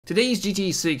Today's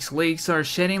GTA 6 leaks are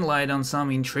shedding light on some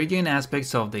intriguing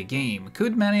aspects of the game.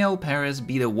 Could Manni Perez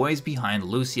be the voice behind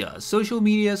Lucia? Social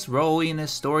media's role in the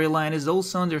storyline is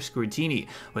also under scrutiny,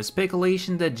 with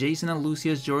speculation that Jason and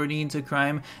Lucia's journey into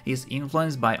crime is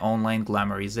influenced by online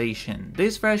glamorization.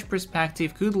 This fresh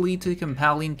perspective could lead to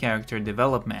compelling character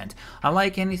development,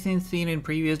 unlike anything seen in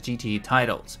previous GTA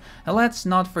titles. And let's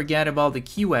not forget about the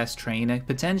Key West train,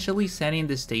 potentially setting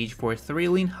the stage for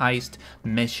thrilling heist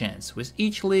missions. With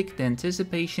each leak, the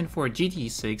anticipation for GTA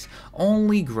 6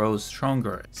 only grows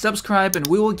stronger. Subscribe and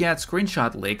we will get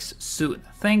screenshot leaks soon.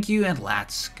 Thank you and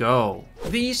let's go.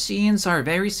 These scenes are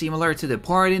very similar to the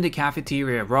part in the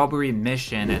cafeteria robbery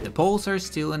mission, and the poles are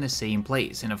still in the same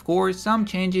place, and of course some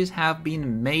changes have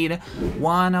been made.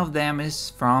 One of them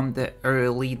is from the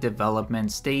early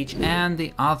development stage and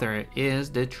the other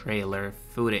is the trailer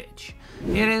footage.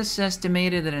 It is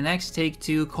estimated that the next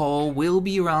Take-Two call will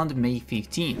be around May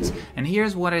 15th, and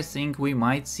here's what I think we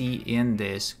might see in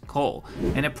this call.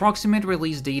 An approximate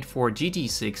release date for GTA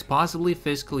 6, possibly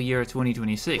fiscal year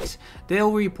 2026.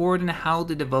 They'll report on how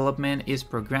the development is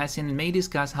progressing and may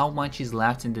discuss how much is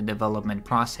left in the development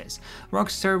process.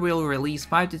 Rockstar will release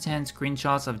 5 to 10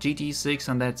 screenshots of GTA 6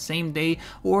 on that same day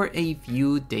or a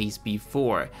few days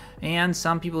before, and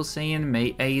some people saying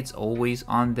May 8th, always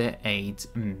on the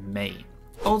 8th May.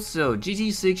 Also,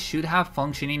 GTA 6 should have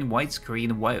functioning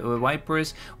widescreen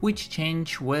wipers which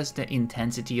change with the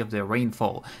intensity of the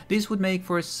rainfall. This would make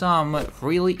for some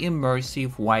really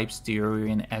immersive wipes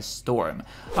during a storm.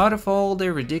 Out of all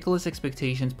the ridiculous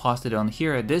expectations posted on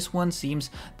here, this one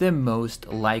seems the most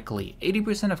likely.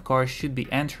 80% of cars should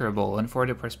be enterable, and for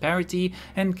the prosperity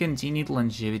and continued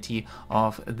longevity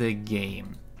of the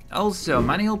game. Also,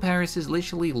 Manni Perez is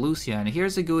literally Lucia, and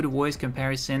here's a good voice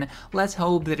comparison. Let's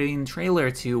hope that in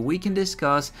trailer 2 we can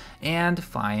discuss and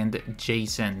find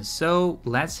Jason. So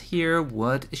let's hear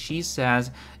what she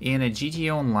says in a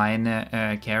GTA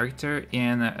Online character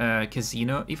in a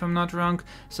casino, if I'm not wrong.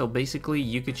 So basically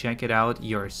you could check it out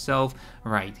yourself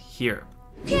right here.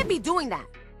 You can't be doing that.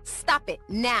 Stop it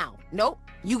now. Nope,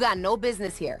 you got no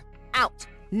business here. Out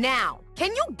now.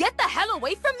 Can you get the hell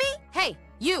away from me? Hey,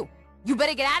 you. You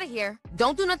better get out of here.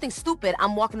 Don't do nothing stupid.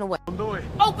 I'm walking away. Don't do it.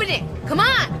 Open it. Come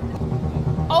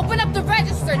on. Open up the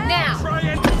register now. Try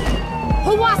it.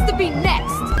 Who wants to be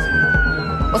next?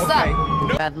 What's up?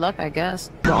 No. Bad luck, I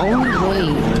guess. The only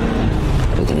way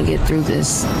we're gonna get through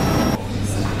this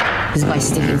is by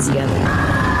sticking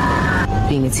together,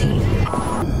 being a team.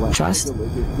 Trust?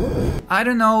 I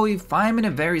don't know if I'm in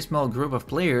a very small group of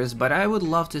players, but I would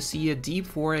love to see a deep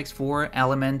 4x4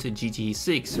 element to GTA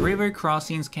 6. River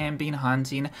crossings, camping,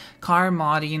 hunting, car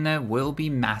modding will be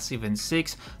massive in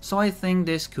 6, so I think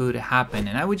this could happen,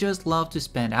 and I would just love to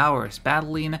spend hours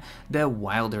battling the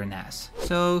wilderness.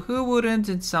 So who wouldn't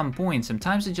at some point?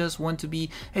 Sometimes I just want to be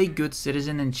a good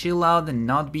citizen and chill out and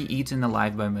not be eaten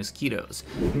alive by mosquitoes.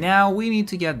 Now we need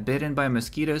to get bitten by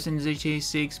mosquitoes in GTA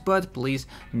 6, but please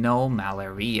no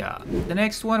malaria. The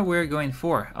next one we're going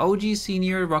for. OG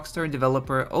senior Rockstar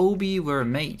developer Obi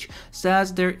Vermage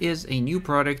says there is a new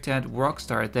product at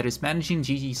Rockstar that is managing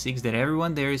GTA 6 that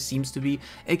everyone there seems to be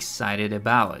excited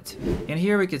about. And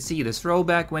here we can see this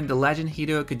throwback when the legend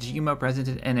Hideo Kojima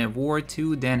presented an award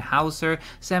to Dan Houser,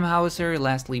 Sam Houser,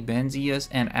 Leslie Benzias,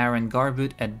 and Aaron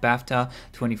Garbutt at BAFTA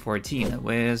 2014.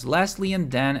 With Leslie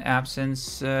and Dan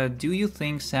absence, do you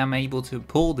think Sam able to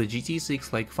pull the GTA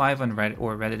 6 like 5 on Red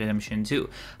or Red Dead Redemption 2?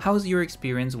 How's your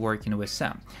experience working with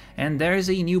Sam? And there's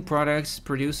a new products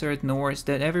producer at Norse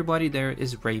that everybody there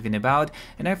is raving about,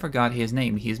 and I forgot his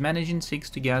name. He's managing 6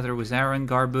 together with Aaron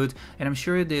Garbutt, and I'm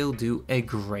sure they'll do a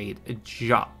great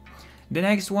job. The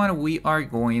next one we are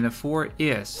going for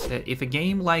is, if a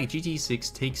game like GTA 6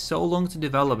 takes so long to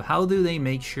develop, how do they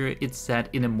make sure it's set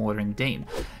in a modern day?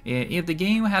 If the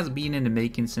game has been in the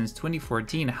making since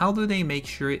 2014, how do they make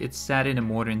sure it's set in a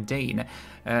modern day?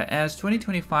 As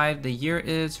 2025 the year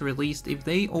is released, if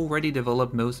they already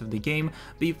developed most of the game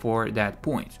before that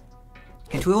point.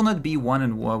 It will not be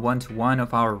one-to-one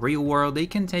of our real world. They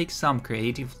can take some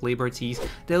creative liberties.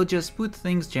 They'll just put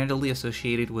things generally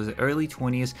associated with the early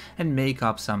 20s and make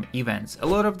up some events. A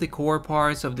lot of the core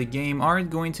parts of the game aren't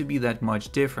going to be that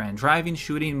much different. Driving,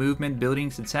 shooting, movement,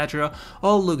 buildings, etc.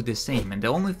 all look the same, and the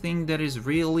only thing that is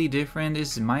really different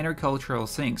is minor cultural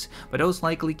things, but those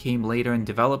likely came later in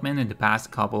development in the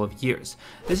past couple of years.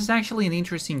 This is actually an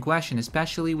interesting question,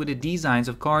 especially with the designs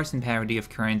of cars and parody of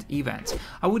current events.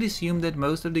 I would assume that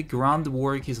most of the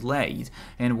groundwork is laid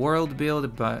and world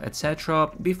build,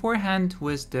 etc. beforehand,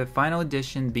 with the final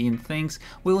edition being things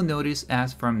we'll notice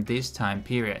as from this time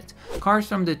period. Cars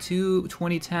from the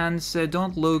 2010s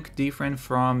don't look different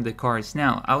from the cars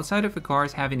now, outside of the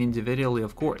cars having individually,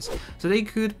 of course. So they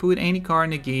could put any car in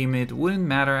the game, it wouldn't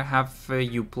matter. Have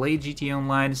you played GTA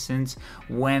Online? Since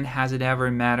when has it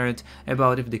ever mattered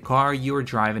about if the car you're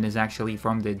driving is actually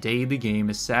from the day the game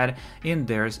is set and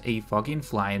there's a fucking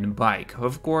flying bike?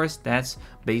 Of course, that's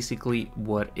basically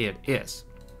what it is.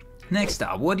 Next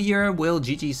up, what year will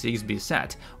GTA 6 be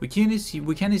set? We can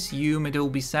assume it will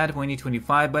be set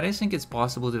 2025, but I think it's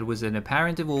possible that with an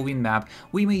apparent evolving map,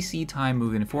 we may see time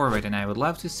moving forward, and I would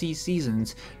love to see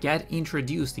seasons get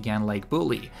introduced again like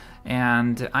Bully.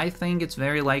 And I think it's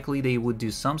very likely they would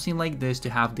do something like this to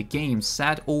have the game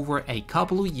set over a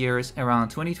couple of years around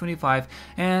 2025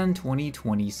 and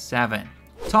 2027.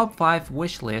 Top 5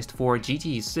 wishlist for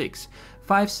GTA 6.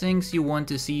 5 things you want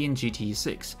to see in GTA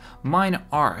 6. Mine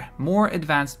are: more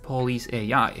advanced police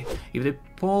AI. If the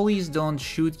police don't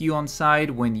shoot you on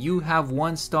sight when you have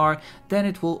 1 star, then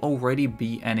it will already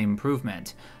be an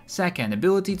improvement. Second,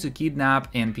 ability to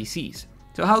kidnap NPCs.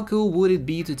 So how cool would it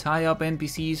be to tie up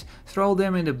NPCs, throw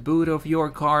them in the boot of your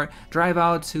car, drive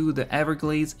out to the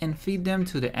Everglades and feed them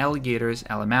to the alligators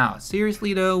a la mouse?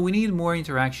 Seriously though, we need more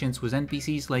interactions with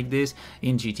NPCs like this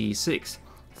in GTA 6.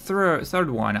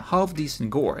 Third one, half-decent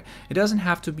gore. It doesn't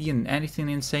have to be anything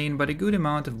insane, but a good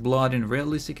amount of blood and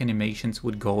realistic animations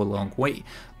would go a long way.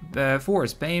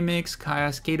 Fourth, BMX,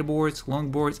 skateboards,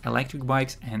 longboards, electric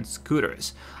bikes, and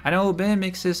scooters. I know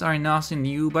BMXs are nothing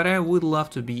new, but I would love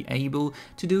to be able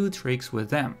to do tricks with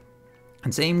them.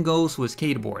 And same goes with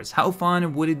skateboards. How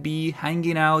fun would it be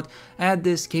hanging out at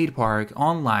the skate park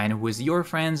online with your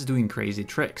friends doing crazy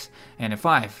tricks? And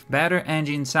 5, better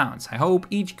engine sounds. I hope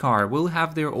each car will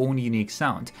have their own unique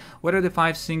sound. What are the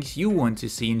 5 things you want to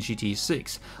see in GTA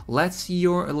 6? Let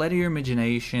your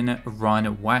imagination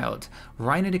run wild.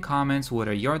 Write in the comments what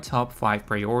are your top 5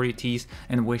 priorities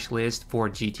and wish list for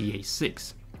GTA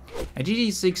 6. A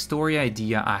GTA 6 story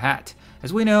idea I had.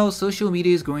 As we know, social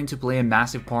media is going to play a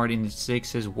massive part in the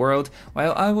 6's world.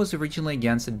 While I was originally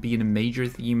against it being a major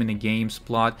theme in the game's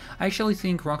plot, I actually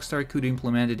think Rockstar could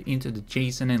implement it into the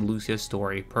Jason and Lucia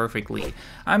story perfectly.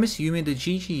 I'm assuming that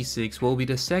GTA 6 will be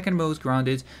the second most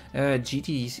grounded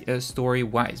GTA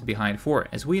story-wise behind 4.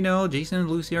 As we know, Jason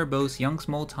and Lucia are both young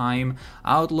small-time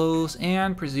outlaws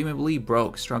and presumably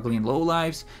broke, struggling low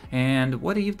lives, and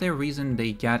what if the reason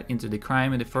they got into the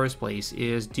crime in the first place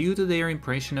is due to their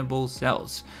impressionable selves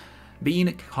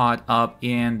being caught up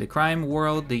in the crime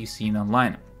world they've seen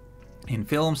online, in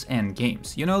films and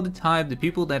games. You know the type, the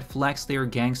people that flex their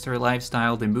gangster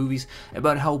lifestyle, the movies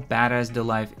about how badass the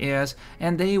life is,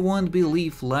 and they want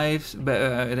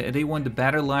they want the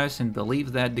better lives and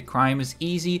believe that the crime is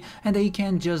easy and they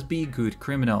can just be good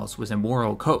criminals with a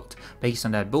moral code. Based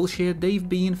on that bullshit they've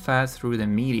been fed through the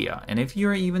media. And if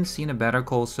you're even seen a Better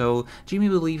Call Saul, Jimmy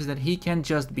believes that he can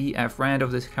just be a friend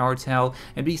of the cartel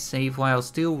and be safe while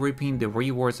still reaping the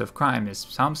rewards of crime, is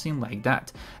something like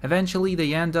that. Eventually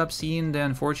they end up seeing the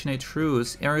unfortunate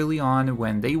truths early on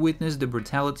when they witness the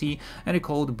brutality and the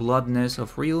cold-bloodedness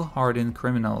of real hardened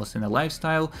criminals in a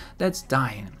lifestyle that's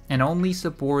dying and only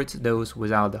supports those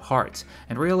without the hearts,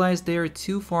 and realize they are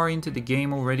too far into the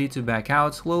game already to back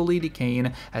out, slowly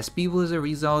decaying as people as a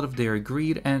result of their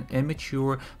greed and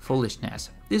immature foolishness.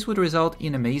 This would result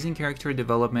in amazing character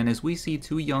development as we see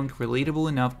 2 young, relatable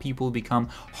enough people become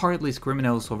heartless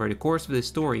criminals over the course of the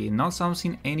story, and not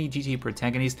something any GTA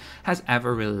protagonist has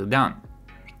ever really done.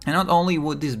 And not only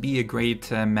would this be a great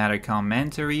meta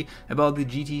commentary about the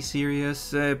GT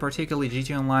series, particularly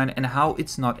GT Online, and how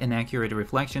it's not an accurate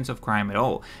reflection of crime at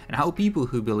all, and how people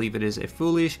who believe it is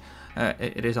foolish,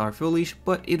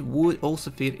 but it would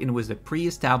also fit in with the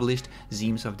pre-established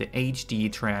themes of the HD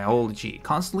trilogy.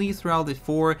 Constantly throughout the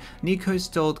 4, Nick has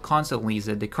told constantly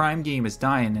that the crime game is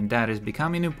dying and that is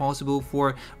becoming impossible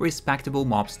for respectable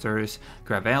mobsters,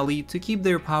 Gravelli, to keep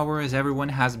their power as everyone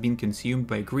has been consumed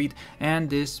by greed and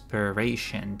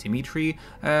desperation. Dimitri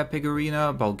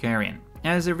Pegorina, Bulgarian.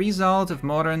 As a result of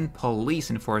modern police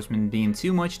enforcement being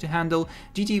too much to handle,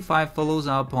 GTA 5 follows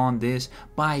up on this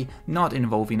by not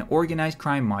involving organized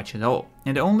crime much at all.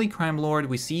 And the only crime lord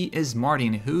we see is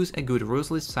Martin, who's a good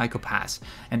ruthless psychopath,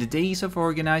 and the days of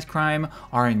organized crime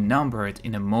are numbered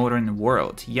in a modern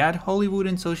world. Yet Hollywood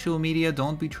and social media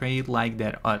don't betray it like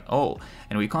that at all,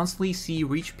 and we constantly see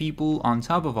rich people on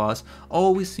top of us,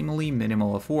 all with seemingly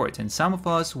minimal effort, and some of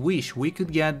us wish we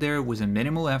could get there with a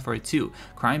minimal effort too.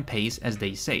 Crime pays as as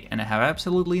they say, and I have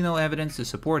absolutely no evidence to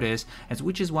support this,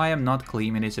 which is why I'm not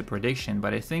claiming it's a prediction,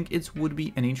 but I think it would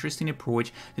be an interesting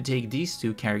approach to take these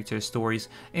two character stories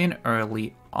in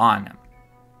early on.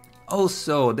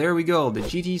 Also, there we go, the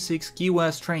GT6 Key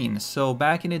West train. So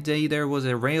back in the day there was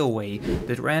a railway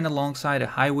that ran alongside a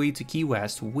highway to Key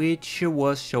West, which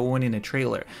was shown in a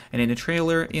trailer. And in a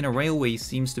trailer, in a railway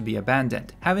seems to be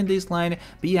abandoned. Having this line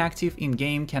be active in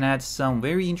game can add some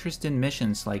very interesting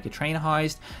missions like a train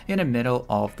heist in the middle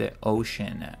of the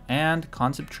ocean. And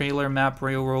concept trailer map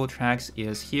railroad tracks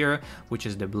is here, which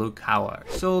is the blue color.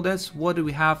 So that's what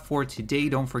we have for today.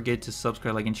 Don't forget to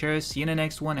subscribe, like, and share. See you in the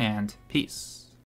next one, and peace.